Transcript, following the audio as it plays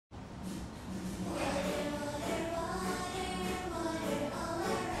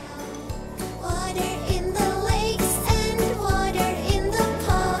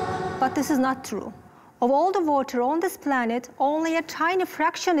But this is not true. Of all the water on this planet, only a tiny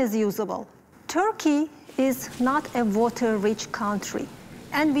fraction is usable. Turkey is not a water-rich country,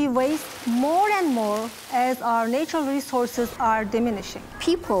 and we waste more and more as our natural resources are diminishing.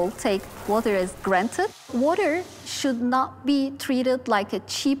 People take water as granted. Water should not be treated like a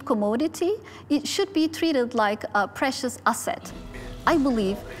cheap commodity. It should be treated like a precious asset. I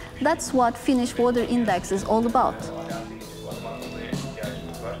believe that's what Finnish Water Index is all about.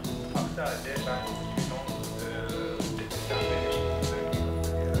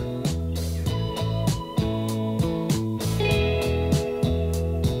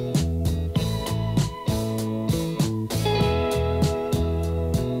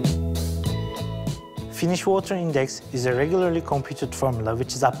 Finnish Water Index is a regularly computed formula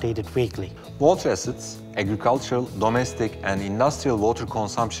which is updated weekly. Water assets, agricultural, domestic, and industrial water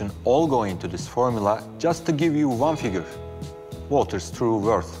consumption all go into this formula just to give you one figure: water's true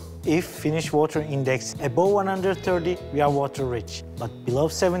worth. If Finnish Water Index above 130, we are water rich, but below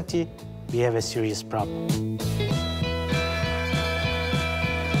 70, we have a serious problem.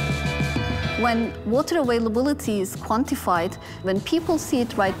 When water availability is quantified, when people see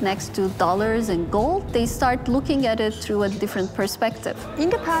it right next to dollars and gold, they start looking at it through a different perspective.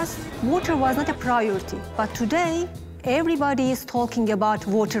 In the past, water was not a priority, but today, everybody is talking about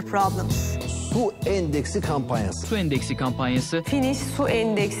water problems. Su endeksi kampanyası. Su endeksi kampanyası. Finnish su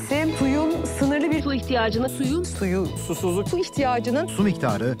endeksi, suyun sınırlı bir su ihtiyacını, suyu, Susuzluk, su ihtiyacının, su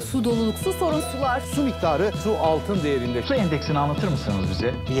miktarı, su doluluk, su sorunsular, su miktarı, su altın değerinde. Su endeksini anlatır mısınız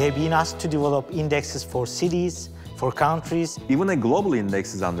bize? We have been asked to develop indexes for cities, for countries. Even a global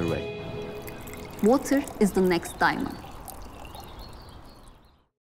index is underway. Water is the next diamond.